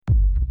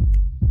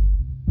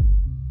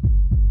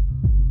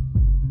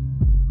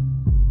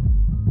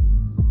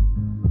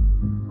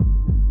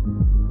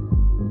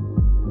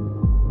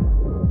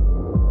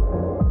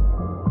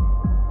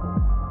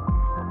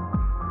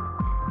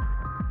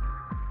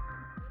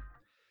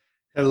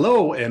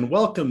Hello and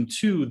welcome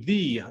to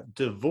the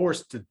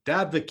Divorced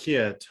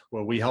Dadvocate,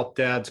 where we help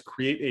dads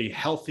create a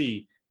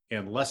healthy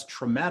and less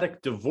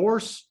traumatic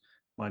divorce.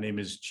 My name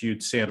is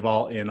Jude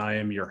Sandoval and I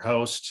am your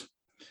host.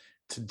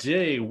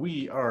 Today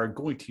we are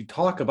going to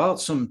talk about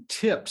some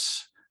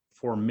tips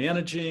for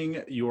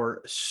managing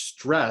your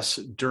stress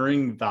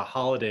during the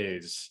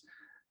holidays.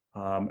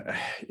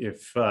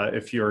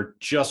 If you're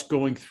just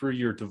going through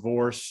your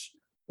divorce,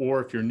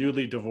 or if you're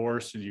newly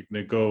divorced and you're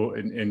going to go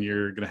and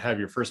you're going to have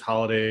your first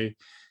holiday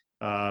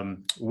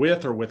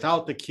with or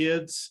without the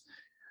kids,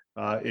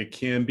 it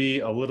can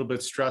be a little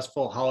bit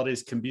stressful.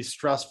 Holidays can be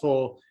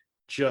stressful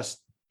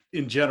just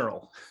in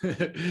general,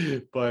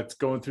 but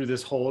going through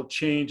this whole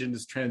change and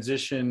this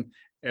transition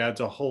adds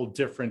a whole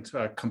different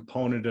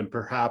component and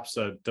perhaps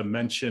a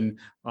dimension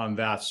on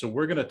that. So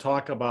we're going to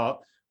talk about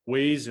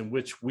ways in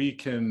which we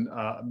can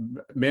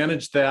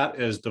manage that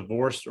as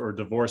divorced or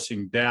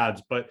divorcing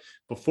dads. But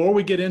before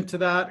we get into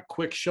that,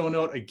 quick show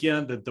note.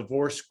 Again, the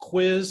divorce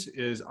quiz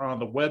is on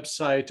the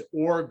website,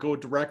 or go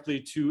directly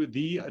to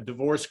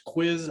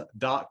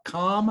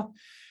thedivorcequiz.com.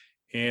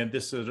 And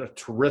this is a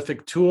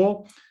terrific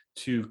tool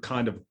to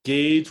kind of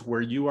gauge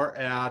where you are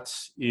at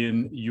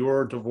in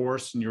your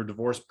divorce and your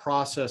divorce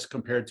process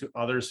compared to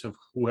others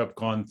who have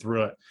gone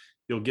through it.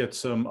 You'll get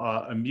some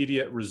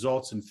immediate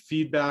results and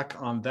feedback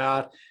on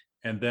that.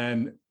 And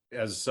then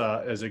as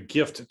a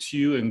gift to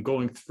you in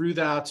going through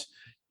that,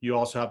 you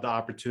also have the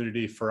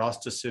opportunity for us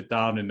to sit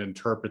down and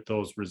interpret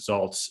those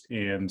results.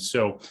 And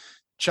so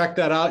check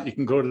that out. You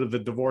can go to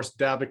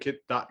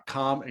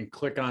thedivorcedadvocate.com and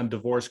click on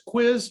Divorce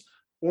Quiz,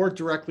 or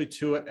directly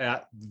to it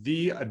at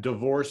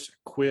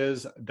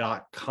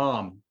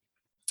thedivorcequiz.com.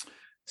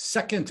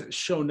 Second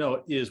show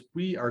note is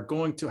we are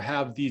going to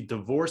have the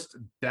Divorced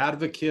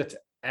Dadvocate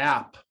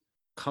app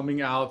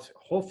coming out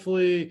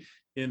hopefully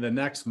in the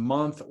next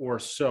month or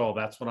so.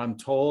 That's what I'm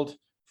told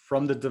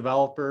from the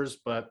developers,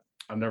 but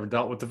I've never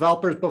dealt with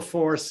developers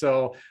before,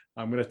 so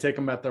I'm going to take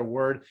them at their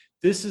word.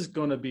 This is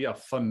going to be a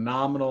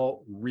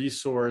phenomenal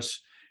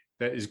resource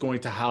that is going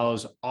to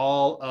house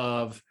all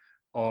of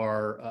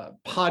our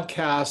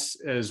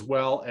podcasts, as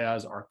well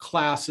as our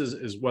classes,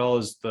 as well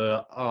as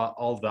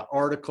all the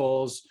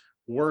articles,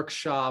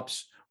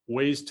 workshops,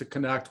 ways to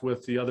connect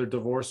with the other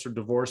divorced or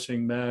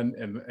divorcing men,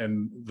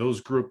 and those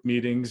group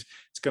meetings.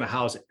 It's going to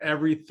house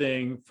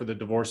everything for the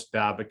Divorced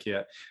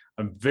Advocate.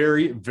 I'm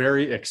very,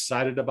 very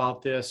excited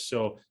about this.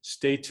 So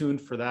stay tuned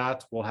for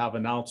that. We'll have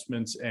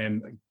announcements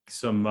and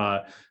some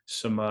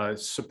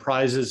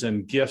surprises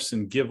and gifts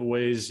and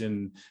giveaways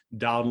in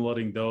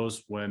downloading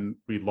those when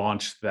we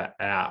launch the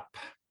app.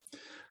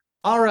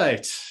 All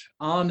right,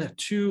 on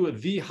to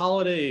the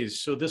holidays.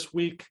 So this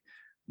week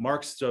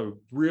marks the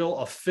real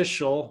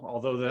official,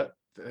 although that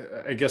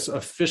I guess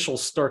official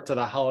start to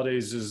the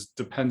holidays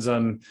depends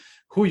on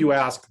who you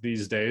ask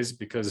these days,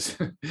 because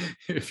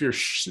if you're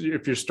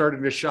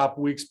starting to shop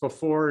weeks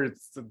before,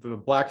 it's the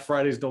Black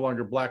Friday is no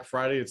longer Black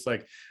Friday. It's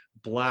like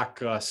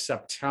Black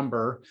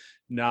September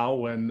now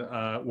when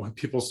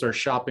people start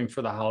shopping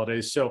for the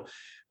holidays. So,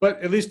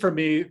 but at least for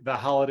me, the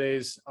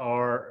holidays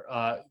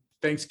are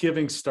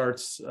Thanksgiving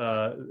starts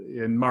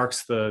and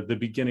marks the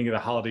beginning of the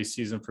holiday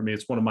season for me.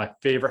 It's one of my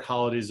favorite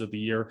holidays of the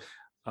year.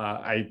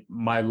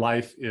 My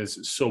life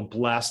is so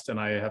blessed and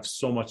I have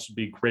so much to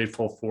be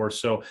grateful for.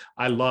 So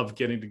I love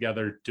getting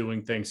together,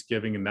 doing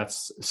Thanksgiving, and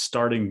that's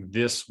starting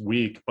this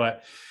week.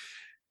 But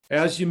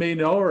as you may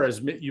know, or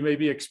as you may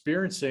be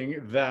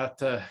experiencing,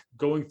 that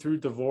going through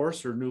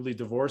divorce or newly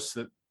divorced,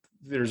 that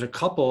there's a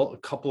couple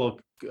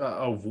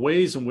of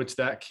ways in which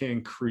that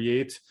can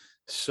create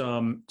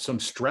some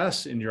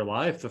stress in your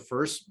life. The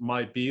first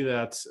might be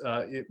that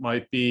it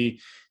might be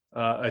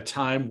a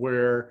time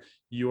where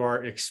you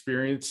are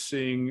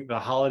experiencing the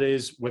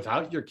holidays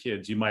without your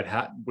kids. You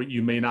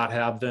may not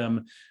have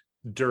them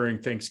during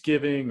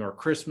Thanksgiving or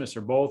Christmas,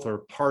 or both,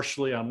 or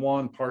partially on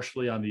one,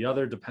 partially on the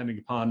other, depending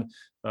upon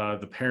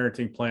the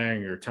parenting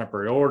plan, your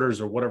temporary orders,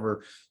 or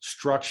whatever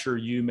structure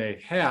you may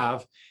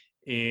have.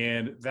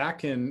 And that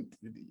can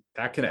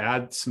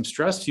add some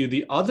stress to you.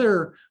 The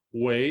other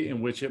way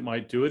in which it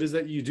might do it is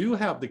that you do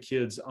have the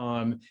kids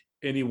on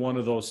any one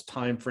of those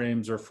time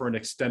frames or for an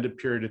extended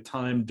period of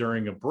time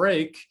during a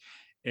break,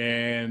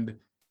 and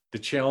the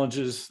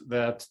challenges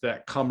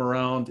that come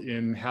around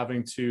in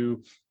having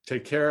to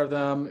take care of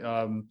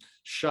them,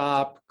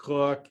 shop,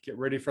 cook, get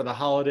ready for the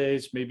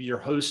holidays. Maybe you're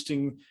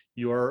hosting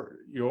your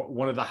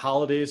one of the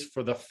holidays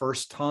for the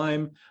first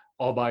time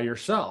all by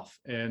yourself,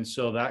 and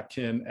so that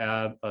can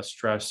add a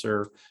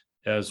stressor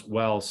as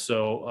well.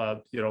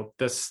 So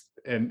this,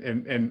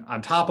 and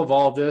on top of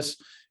all of this,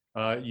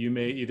 you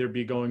may either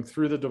be going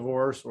through the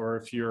divorce, or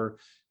if you're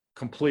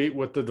complete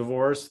with the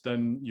divorce,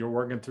 then you're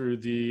working through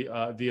the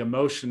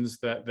emotions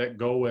that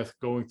go with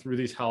going through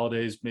these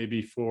holidays,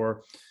 maybe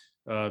for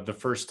the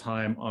first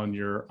time on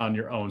your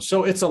own.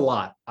 So it's a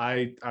lot.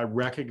 I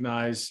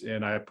recognize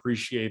and I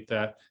appreciate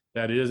that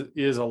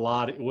is a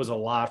lot. It was a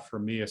lot for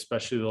me,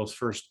 especially those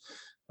first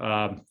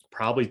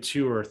probably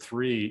 2 or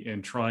 3,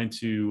 in trying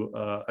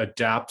to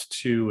adapt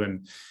to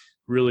and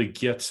really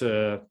get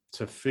to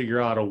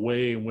figure out a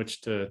way in which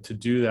to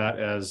do that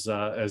as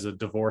a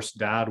divorced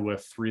dad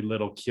with 3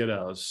 little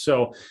kiddos.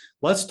 So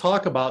let's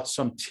talk about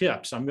some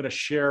tips. I'm going to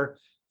share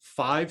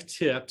 5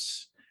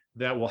 tips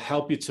that will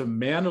help you to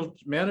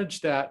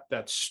manage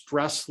that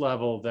stress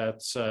level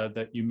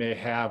that you may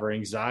have, or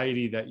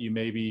anxiety that you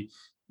may be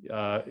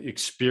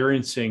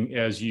experiencing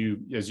as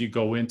you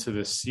go into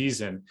this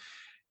season.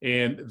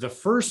 And the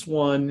first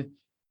one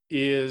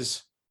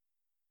is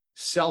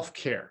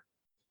self-care.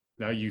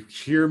 Now, you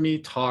hear me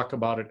talk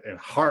about it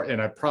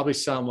and I probably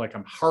sound like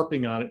I'm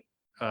harping on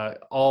it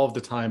all of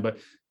the time, but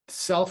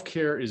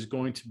self-care is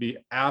going to be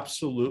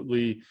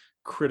absolutely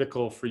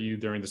critical for you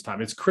during this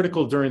time. It's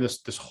critical during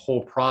this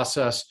whole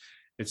process.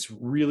 It's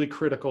really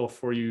critical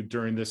for you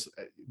during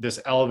this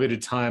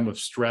elevated time of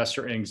stress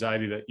or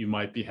anxiety that you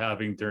might be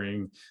having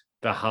during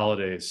the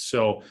holidays.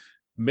 So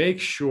make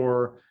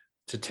sure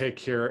to take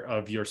care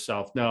of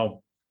yourself.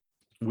 Now,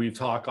 we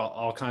talk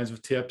all kinds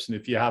of tips, and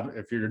if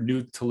you're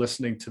new to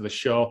listening to the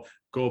show,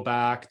 go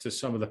back to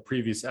some of the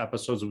previous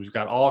episodes. We've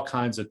got all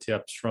kinds of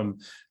tips, from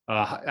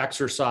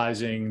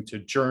exercising to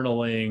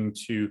journaling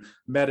to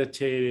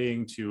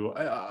meditating to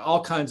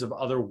all kinds of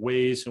other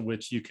ways in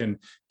which you can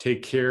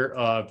take care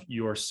of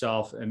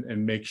yourself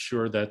and make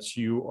sure that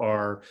you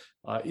are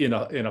in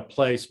a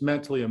place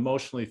mentally,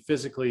 emotionally,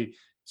 physically,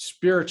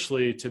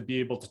 spiritually, to be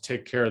able to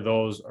take care of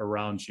those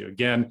around you.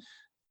 Again,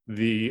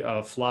 the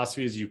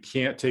philosophy is you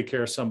can't take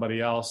care of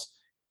somebody else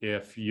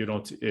if you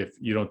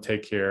don't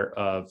take care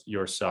of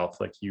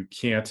yourself. Like, you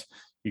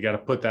got to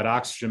put that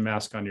oxygen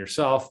mask on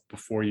yourself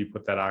before you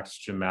put that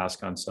oxygen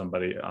mask on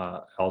somebody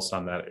else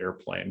on that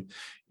airplane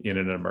in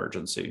an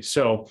emergency.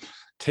 So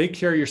take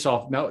care of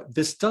yourself. Now,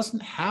 this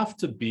doesn't have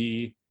to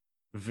be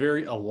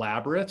very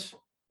elaborate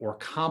or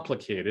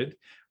complicated.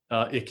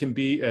 It can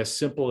be as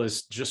simple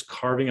as just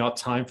carving out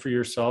time for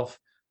yourself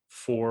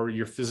for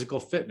your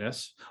physical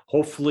fitness.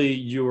 Hopefully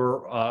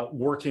you're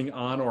working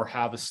on or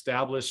have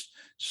established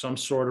some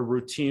sort of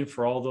routine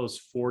for all those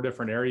 4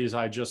 different areas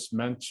I just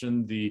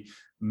mentioned: the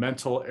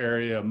mental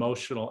area,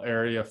 emotional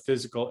area,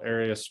 physical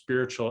area,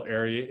 spiritual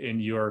area, and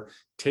you're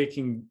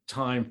taking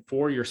time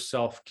for your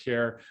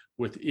self-care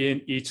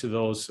within each of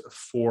those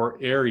 4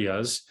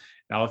 areas.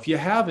 Now, if you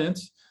haven't,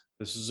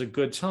 this is a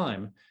good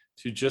time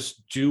to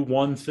just do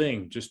one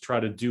thing. Just try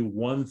to do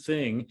one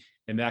thing.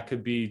 And that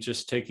could be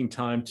just taking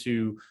time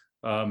to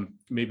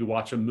maybe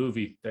watch a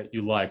movie that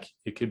you like.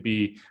 It could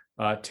be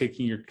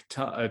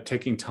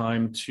taking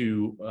time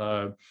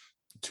to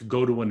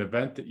go to an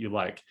event that you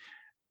like.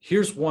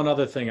 Here's one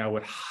other thing I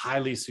would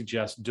highly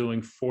suggest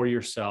doing for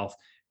yourself,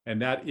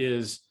 and that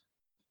is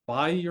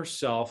buy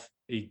yourself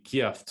a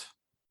gift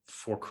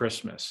for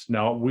Christmas.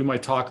 Now, we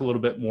might talk a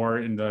little bit more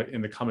in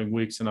the coming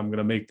weeks, and I'm going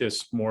to make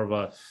this more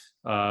of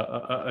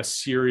a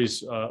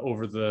series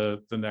over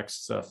the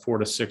next 4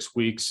 to 6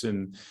 weeks,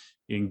 and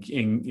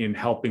in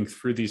helping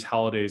through these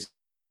holidays.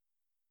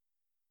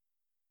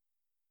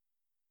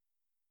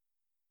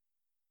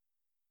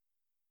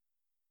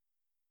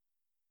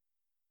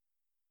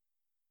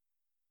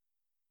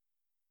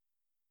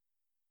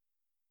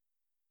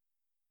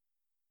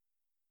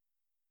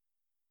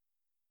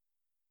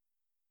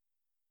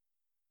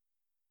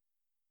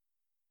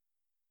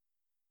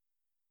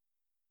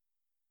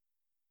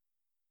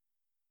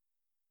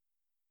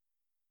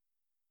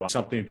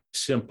 Something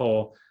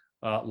simple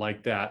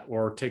like that,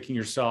 or taking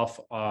yourself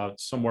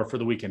somewhere for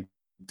the weekend.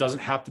 Doesn't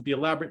have to be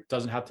elaborate,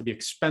 doesn't have to be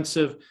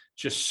expensive,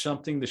 just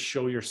something to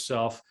show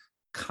yourself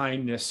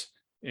kindness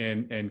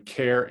and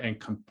care and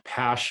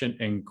compassion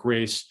and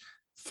grace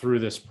through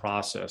this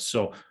process.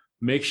 So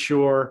make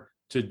sure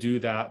to do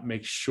that.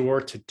 Make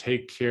sure to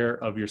take care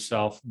of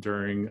yourself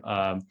during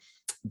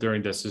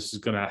this. This is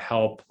going to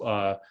help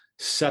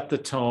set the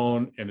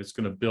tone, and it's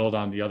going to build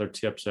on the other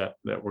tips that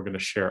we're going to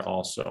share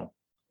also.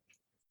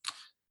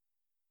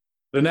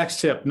 The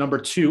next tip, number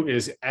 2,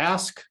 is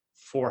ask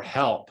for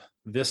help.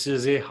 This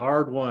is a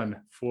hard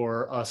one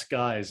for us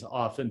guys,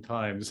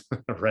 oftentimes,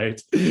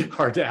 right?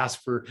 Hard to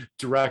ask for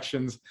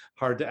directions,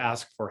 hard to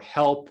ask for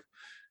help,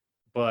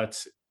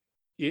 but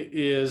it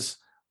is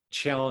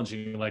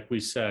challenging. Like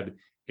we said,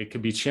 it can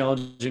be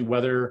challenging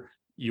whether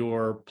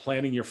you're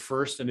planning your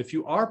first, and if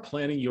you are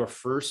planning your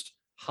first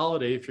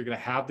holiday, if you're going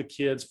to have the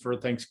kids for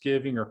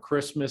Thanksgiving or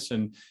Christmas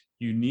and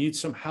you need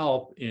some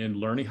help in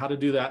learning how to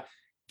do that,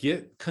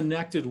 get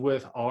connected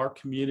with our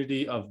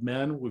community of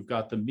men. We've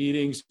got the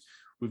meetings.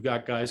 We've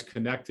got guys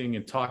connecting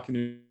and talking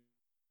to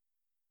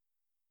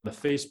the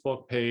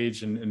Facebook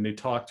page, and they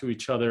talk to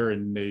each other,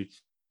 and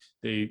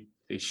they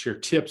share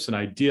tips and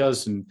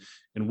ideas and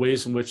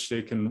ways in which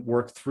they can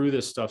work through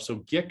this stuff.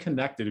 So get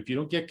connected. If you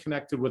don't get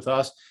connected with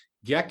us,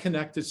 get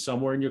connected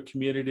somewhere in your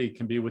community. It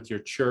can be with your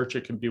church.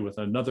 It can be with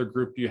another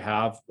group you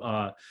have.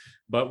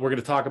 But we're going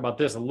to talk about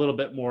this a little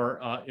bit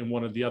more in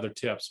one of the other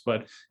tips.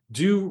 But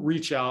do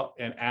reach out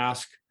and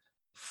ask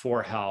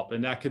for help.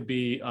 And that could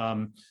be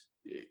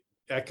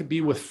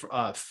with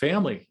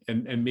family.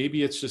 And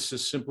maybe it's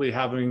just simply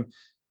having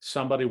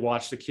somebody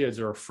watch the kids,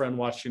 or a friend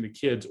watching the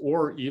kids,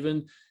 or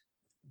even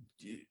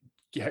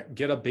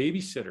get a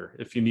babysitter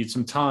if you need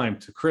some time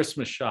to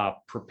Christmas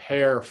shop,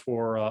 prepare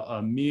for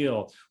a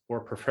meal,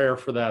 or prepare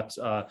for that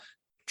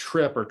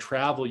trip or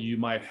travel you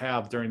might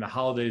have during the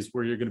holidays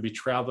where you're going to be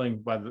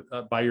traveling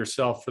by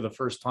yourself for the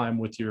first time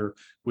with your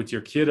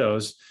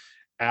kiddos.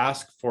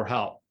 Ask for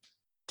help.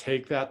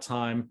 Take that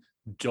time.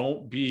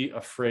 Don't be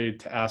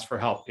afraid to ask for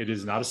help. It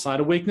is not a sign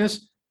of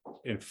weakness.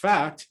 In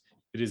fact,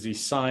 it is a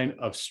sign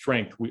of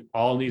strength. We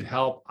all need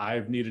help.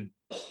 I've needed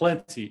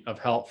plenty of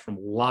help from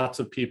lots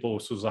of people.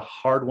 This was a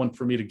hard one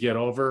for me to get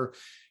over.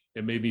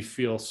 It made me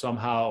feel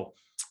somehow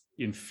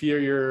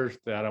inferior,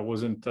 that I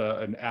wasn't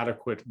an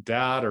adequate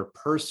dad or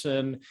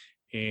person.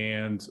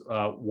 And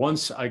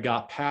once I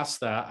got past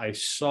that, I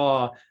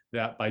saw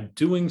that by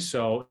doing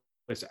so,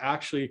 it's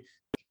actually,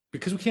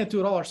 because we can't do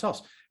it all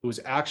ourselves, it was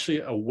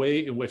actually a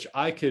way in which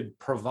I could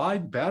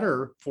provide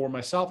better for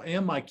myself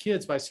and my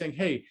kids by saying,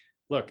 hey,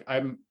 look,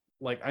 I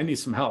need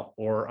some help,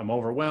 or I'm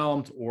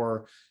overwhelmed,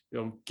 or,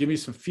 give me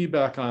some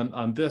feedback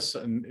on this.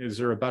 And is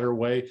there a better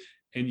way?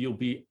 And you'll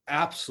be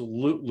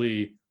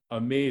absolutely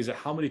amazed at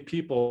how many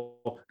people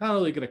not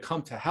only going to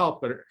come to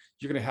help, but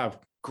you're going to have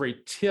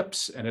great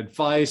tips and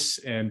advice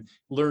and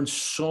learn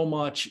so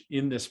much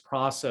in this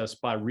process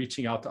by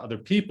reaching out to other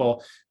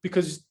people,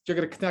 because you're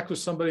going to connect with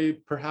somebody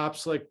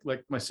perhaps like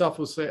myself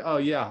will say, oh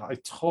yeah, I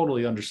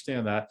totally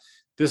understand that.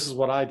 This is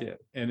what I did.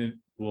 And it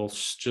will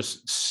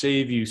just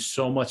save you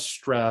so much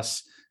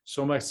stress,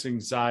 so much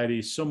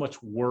anxiety, so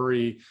much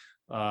worry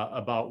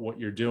about what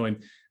you're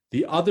doing.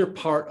 The other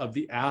part of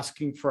the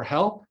asking for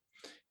help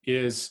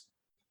is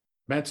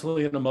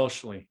mentally and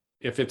emotionally.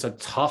 If it's a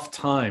tough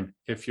time,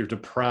 if you're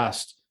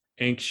depressed,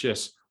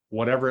 anxious,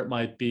 whatever it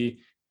might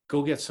be,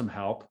 go get some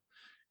help.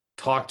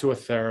 Talk to a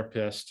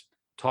therapist,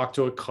 talk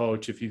to a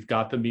coach if you've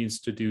got the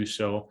means to do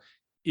so.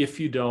 If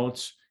you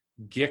don't,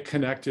 get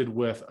connected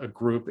with a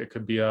group. It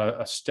could be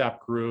a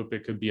step group.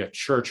 It could be a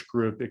church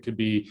group. It could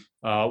be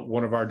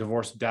one of our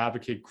divorce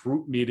advocate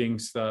group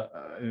meetings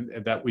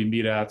that we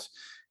meet at,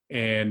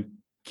 and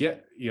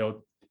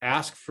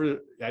ask for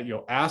that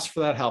help. Ask for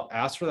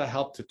that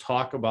help to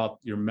talk about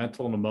your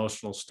mental and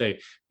emotional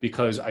state,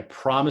 because I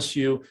promise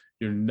you,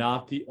 you're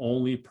not the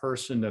only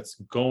person that's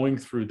going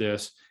through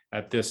this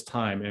at this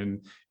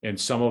time. And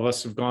some of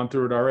us have gone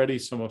through it already.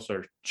 Some of us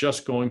are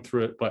just going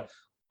through it, but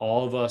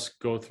all of us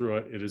go through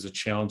it. It is a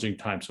challenging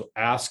time. So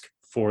ask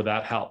for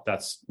that help.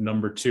 That's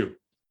number 2.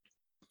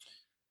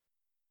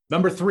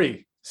 Number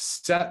 3,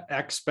 set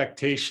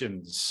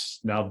expectations.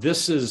 Now,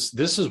 this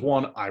is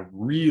one I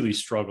really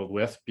struggled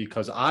with,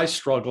 because I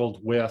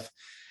struggled with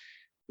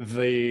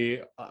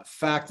the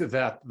fact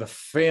that the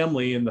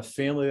family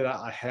that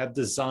I had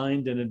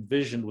designed and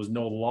envisioned was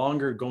no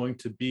longer going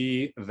to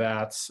be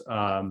that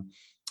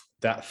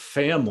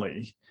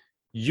family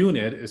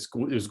unit. Is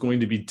going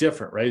to be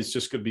different, right? It's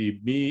just going to be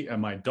me and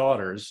my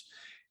daughters.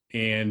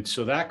 And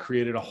so that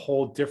created a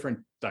whole different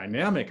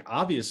dynamic,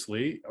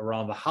 obviously,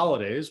 around the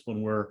holidays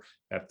when we're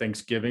at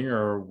Thanksgiving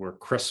or we're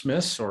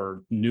Christmas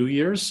or New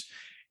Year's.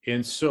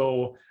 And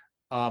so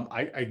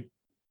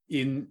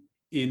in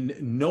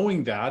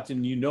knowing that,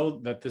 and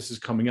that this is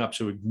coming up,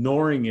 so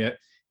ignoring it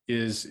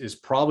is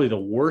probably the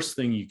worst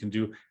thing you can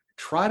do.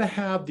 Try to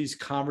have these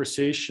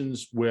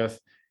conversations with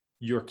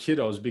your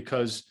kiddos,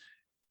 because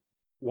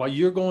while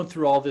you're going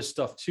through all this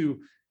stuff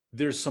too,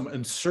 there's some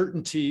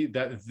uncertainty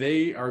that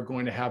they are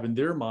going to have in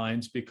their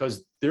minds,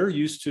 because they're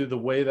used to the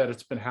way that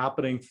it's been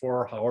happening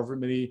for however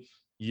many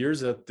years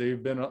that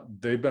they've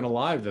been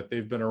alive, that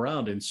they've been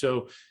around. And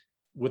so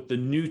with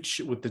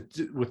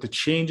the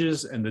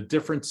changes and the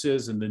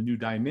differences and the new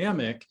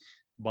dynamic,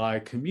 by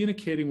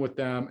communicating with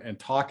them and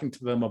talking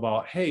to them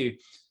about, hey,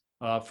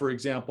 for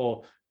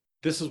example,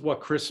 this is what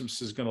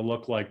Christmas is going to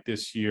look like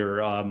this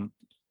year.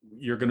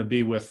 You're going to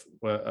be with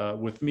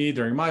me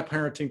during my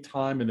parenting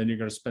time, and then you're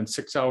going to spend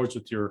 6 hours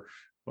with your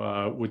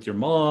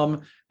mom,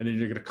 and then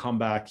you're going to come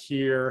back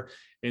here,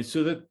 and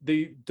so that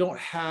they don't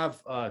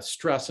have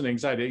stress and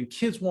anxiety. And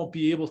kids won't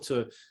be able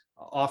to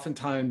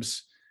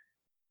oftentimes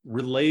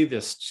relay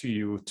this to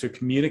you, to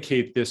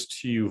communicate this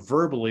to you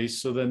verbally,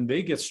 so then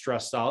they get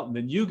stressed out, and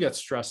then you get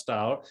stressed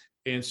out.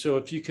 And so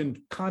if you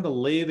can kind of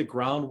lay the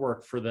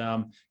groundwork for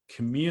them,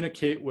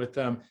 communicate with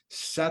them,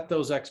 set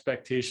those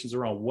expectations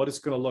around what it's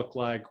going to look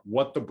like,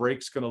 what the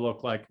break's going to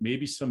look like,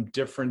 maybe some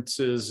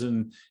differences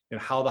in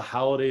how the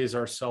holidays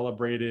are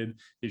celebrated.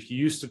 If you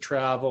used to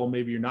travel,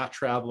 maybe you're not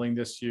traveling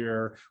this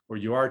year, or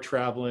you are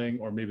traveling,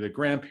 or maybe the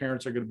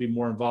grandparents are going to be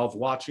more involved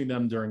watching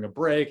them during a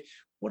break.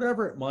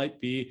 Whatever it might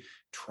be,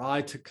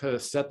 try to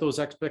set those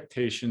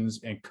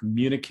expectations and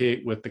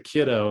communicate with the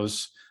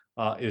kiddos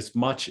as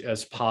much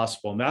as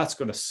possible. And that's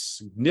going to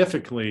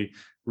significantly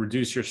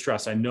reduce your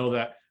stress. I know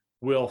that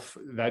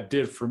that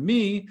did for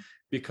me,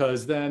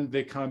 because then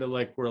they kind of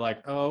were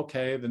like, oh,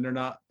 okay, then they're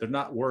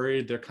not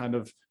worried. They're kind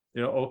of,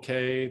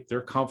 okay,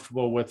 they're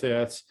comfortable with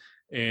it.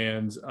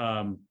 And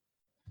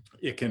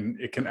it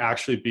can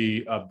actually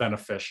be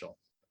beneficial.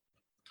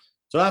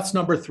 So that's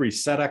number 3,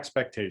 set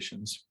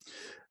expectations.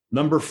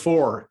 Number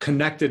 4,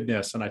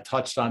 connectedness. And I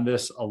touched on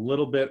this a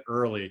little bit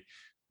early.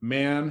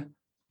 Man,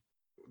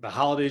 the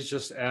holidays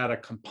just add a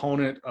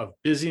component of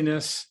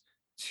busyness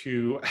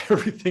to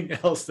everything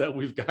else that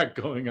we've got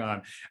going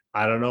on.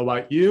 I don't know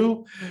about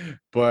you,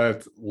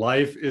 but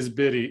life is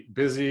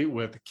busy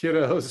with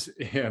kiddos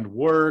and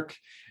work,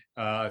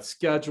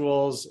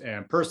 schedules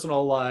and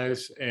personal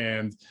lives,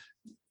 and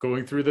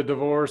going through the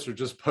divorce or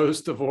just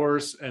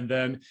post-divorce. And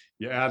then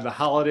you add the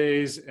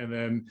holidays and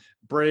then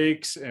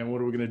breaks and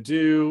what are we going to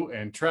do,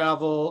 and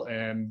travel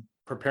and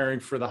preparing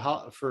for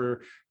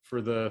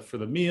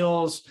the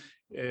meals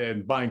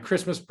and buying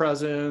Christmas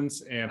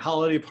presents and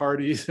holiday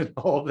parties and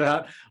all of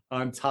that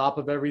on top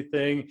of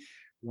everything.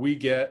 We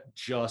get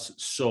just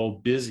so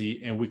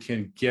busy and we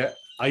can get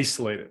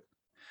isolated.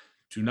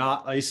 Do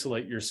not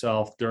isolate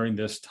yourself during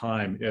this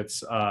time.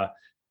 It's,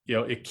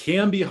 it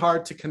can be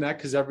hard to connect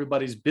because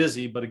everybody's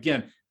busy. But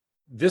again,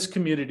 this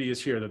community is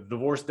here. The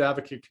divorced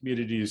advocate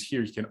community is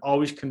here. You can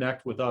always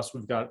connect with us.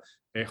 We've got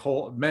a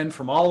whole men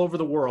from all over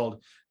the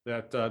world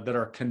that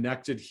are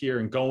connected here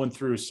and going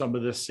through some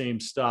of this same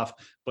stuff.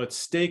 But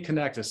stay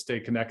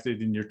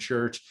connected in your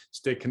church,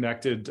 stay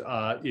connected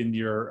in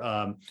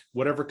your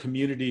whatever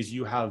communities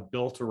you have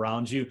built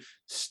around you.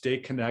 Stay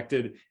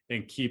connected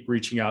and keep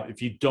reaching out.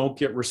 If you don't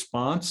get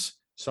response,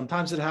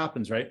 sometimes it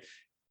happens, right?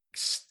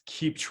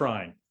 Keep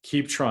trying,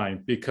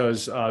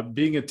 because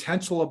being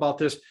intentional about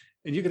this,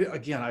 and you could,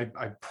 again,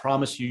 I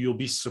promise you, you'll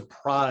be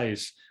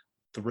surprised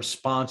the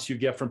response you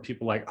get from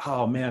people like,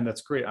 oh man,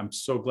 that's great. I'm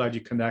so glad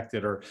you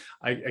connected. Or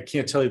I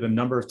can't tell you the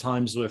number of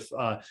times with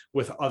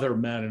other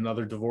men and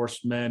other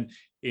divorced men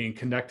in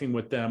connecting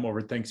with them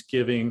over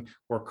Thanksgiving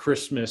or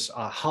Christmas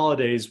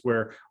holidays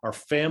where our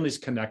families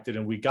connected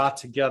and we got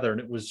together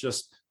and it was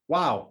just,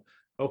 wow,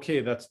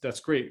 okay, that's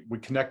great. We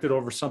connected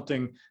over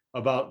something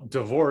about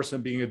divorce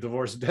and being a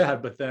divorced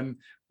dad, but then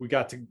we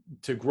got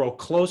to grow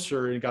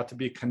closer and got to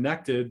be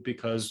connected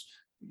because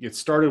it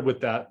started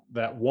with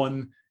that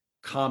one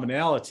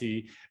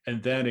commonality,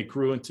 and then it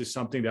grew into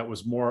something that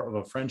was more of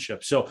a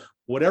friendship. So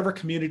whatever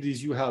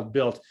communities you have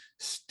built,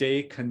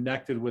 stay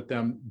connected with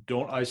them.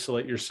 Don't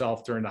isolate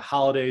yourself during the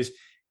holidays,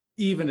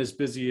 even as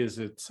busy as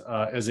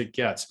it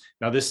gets.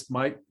 Now this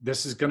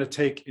is going to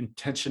take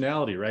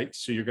intentionality, right?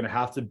 So you're going to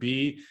have to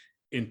be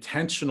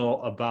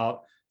intentional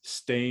about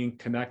staying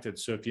connected.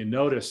 So if you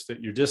notice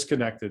that you're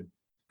disconnected,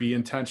 be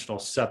intentional,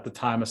 set the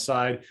time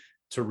aside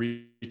to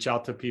reach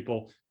out to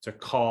people, to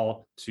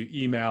call, to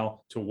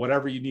email, to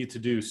whatever you need to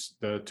do,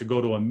 to go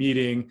to a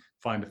meeting,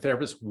 find a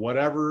therapist,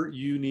 whatever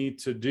you need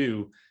to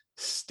do,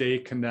 stay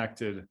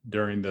connected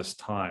during this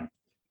time.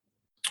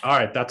 All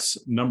right,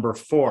 that's number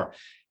 4.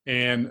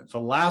 And the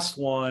last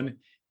one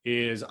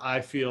is,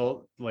 I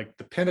feel like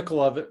the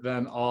pinnacle of it,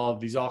 then all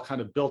of these all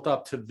kind of built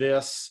up to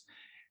this,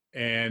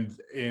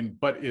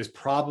 but is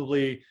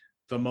probably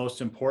the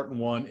most important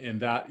one,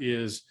 and that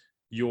is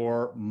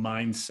your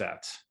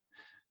mindset.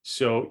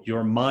 So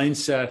your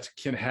mindset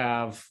can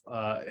have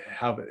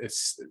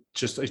it's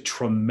just a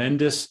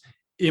tremendous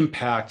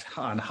impact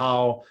on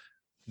how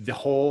the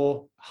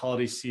whole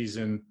holiday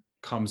season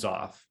comes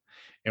off.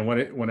 And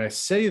when I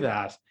say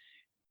that,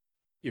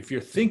 if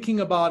you're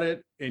thinking about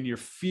it and you're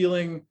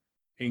feeling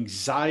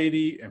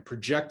anxiety and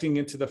projecting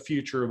into the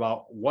future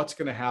about what's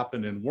going to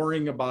happen and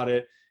worrying about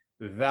it,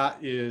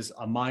 that is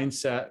a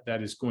mindset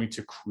that is going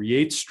to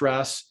create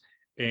stress,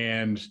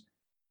 and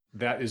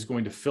that is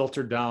going to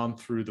filter down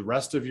through the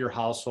rest of your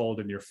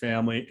household and your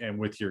family and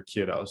with your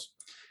kiddos.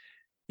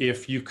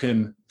 If you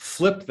can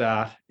flip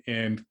that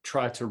and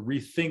try to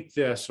rethink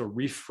this or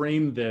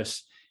reframe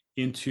this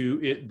into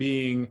it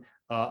being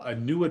a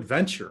new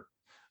adventure,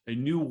 a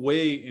new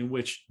way in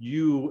which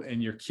you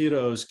and your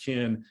kiddos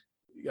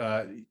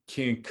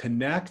can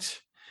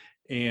connect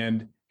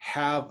and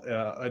have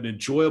an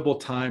enjoyable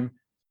time,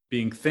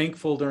 being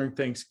thankful during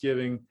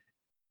Thanksgiving,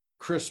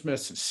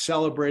 Christmas,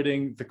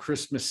 celebrating the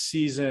Christmas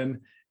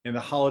season and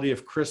the holiday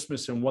of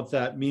Christmas and what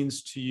that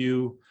means to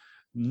you,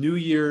 New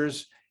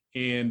Year's,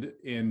 and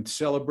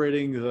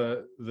celebrating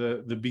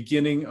the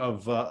beginning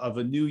of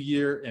a new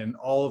year and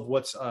all of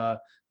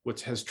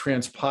what has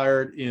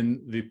transpired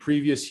in the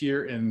previous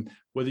year, and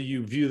whether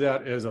you view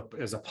that as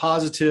a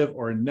positive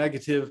or a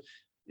negative,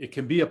 it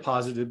can be a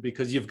positive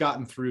because you've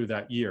gotten through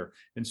that year.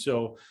 And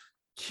so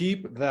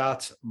keep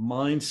that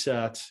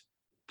mindset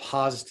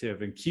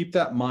positive and keep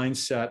that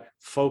mindset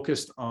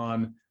focused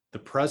on the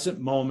present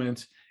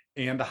moment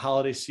and the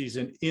holiday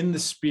season in the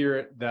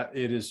spirit that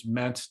it is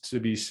meant to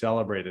be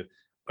celebrated.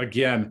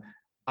 Again,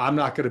 I'm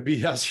not going to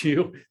BS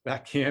you.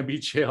 That can be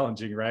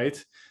challenging,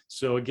 right?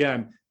 So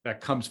again, that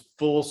comes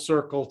full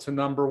circle to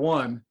number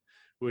 1,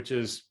 which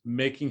is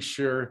making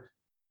sure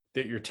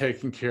that you're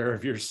taking care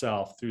of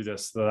yourself through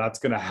this. So that's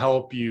going to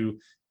help you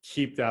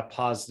keep that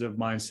positive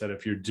mindset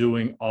if you're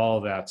doing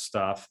all that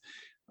stuff.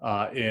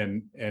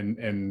 And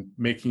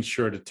making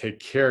sure to take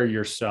care of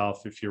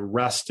yourself. If you're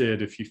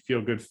rested, if you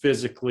feel good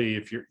physically,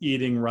 if you're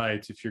eating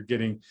right, if you're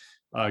getting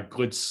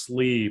good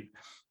sleep,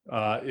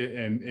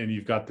 and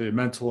you've got the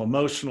mental,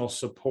 emotional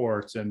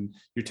support, and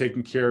you're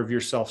taking care of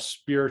yourself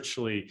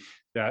spiritually,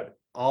 that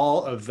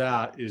all of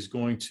that is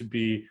going to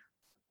be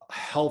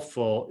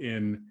helpful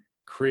in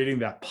creating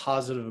that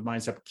positive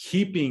mindset,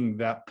 keeping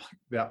that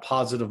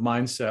positive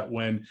mindset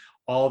when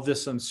all of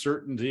this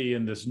uncertainty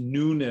and this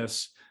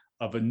newness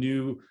of a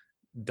new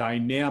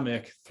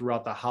dynamic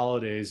throughout the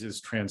holidays is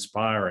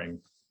transpiring.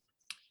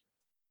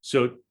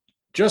 So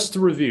just to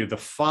review the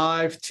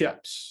 5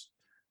 tips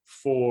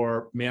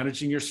for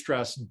managing your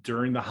stress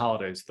during the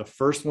holidays. The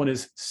first one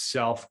is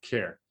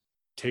self-care.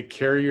 Take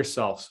care of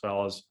yourselves,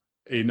 fellas.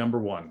 Number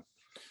 1.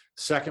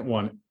 Second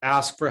one,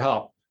 ask for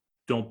help.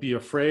 Don't be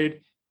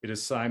afraid. It is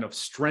a sign of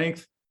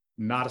strength,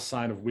 not a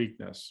sign of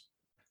weakness.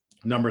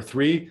 Number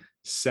 3,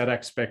 set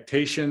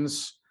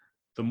expectations.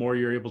 The more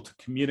you're able to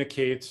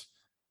communicate,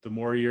 the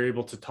more you're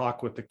able to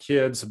talk with the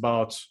kids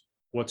about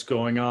what's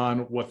going on,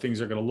 what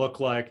things are going to look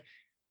like,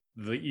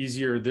 the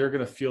easier they're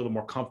going to feel, the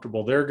more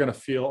comfortable they're going to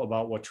feel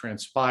about what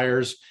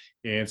transpires,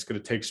 and it's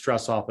going to take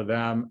stress off of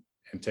them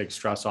and take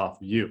stress off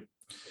of you.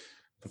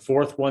 The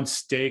fourth one,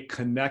 stay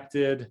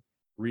connected.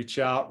 Reach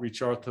out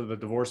to the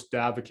divorce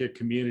advocate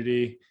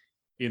community.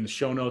 In the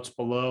show notes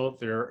below,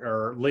 there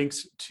are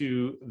links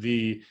to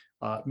the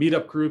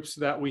meetup groups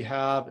that we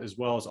have, as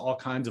well as all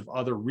kinds of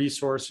other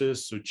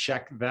resources. So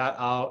check that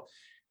out.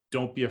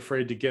 Don't be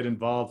afraid to get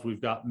involved.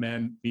 We've got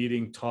men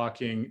meeting,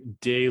 talking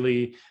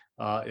daily,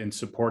 and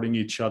supporting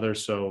each other.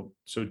 So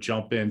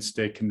jump in,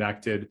 stay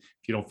connected.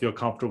 If you don't feel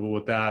comfortable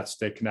with that,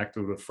 stay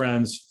connected with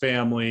friends,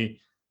 family,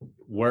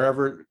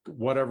 wherever,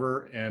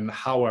 whatever, and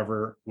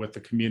however with the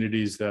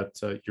communities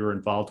that you're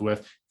involved with.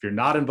 If you're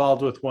not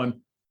involved with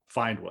one,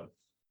 find one.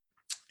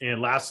 And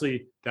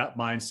lastly, that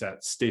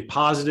mindset. Stay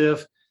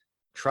positive.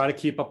 Try to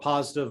keep a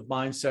positive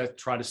mindset.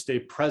 Try to stay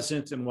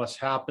present in what's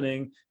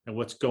happening and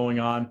what's going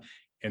on,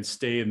 and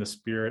stay in the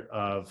spirit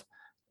of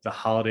the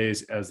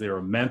holidays as they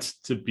were meant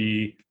to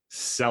be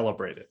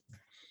celebrated.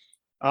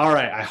 All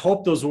right. I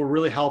hope those were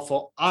really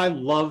helpful. I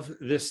love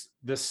this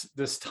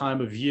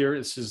time of year.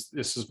 This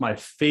is my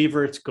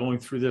favorite, going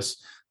through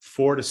this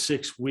 4 to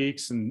 6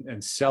 weeks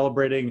and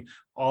celebrating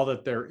all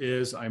that there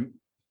is. I'm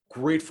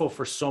grateful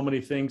for so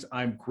many things.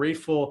 I'm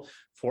grateful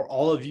for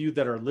all of you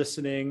that are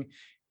listening.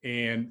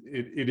 And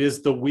it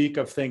is the week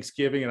of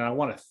Thanksgiving. And I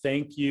want to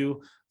thank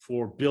you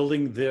for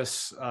building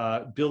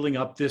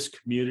up this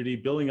community,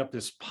 building up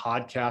this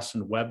podcast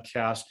and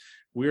webcast.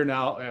 We are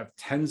now at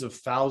tens of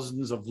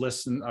thousands of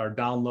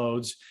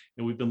downloads,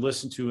 and we've been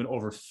listened to in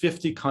over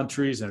 50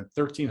 countries and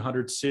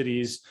 1,300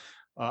 cities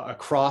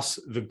across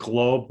the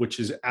globe,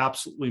 which is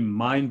absolutely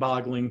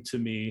mind-boggling to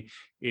me.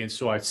 And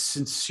so I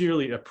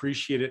sincerely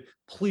appreciate it.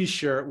 Please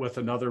share it with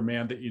another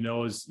man that you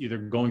know is either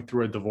going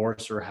through a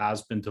divorce or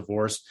has been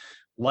divorced.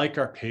 Like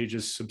our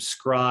pages,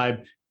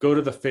 subscribe, go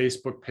to the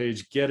Facebook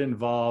page, get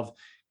involved,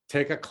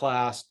 take a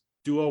class,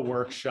 do a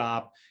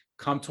workshop,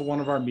 come to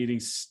one of our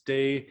meetings,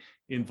 stay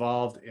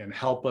involved, and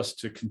help us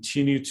to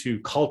continue to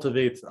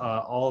cultivate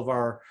all of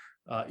our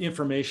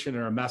information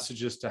and our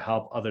messages to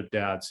help other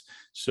dads.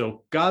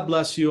 So God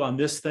bless you on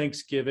this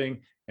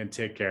Thanksgiving, and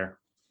take care.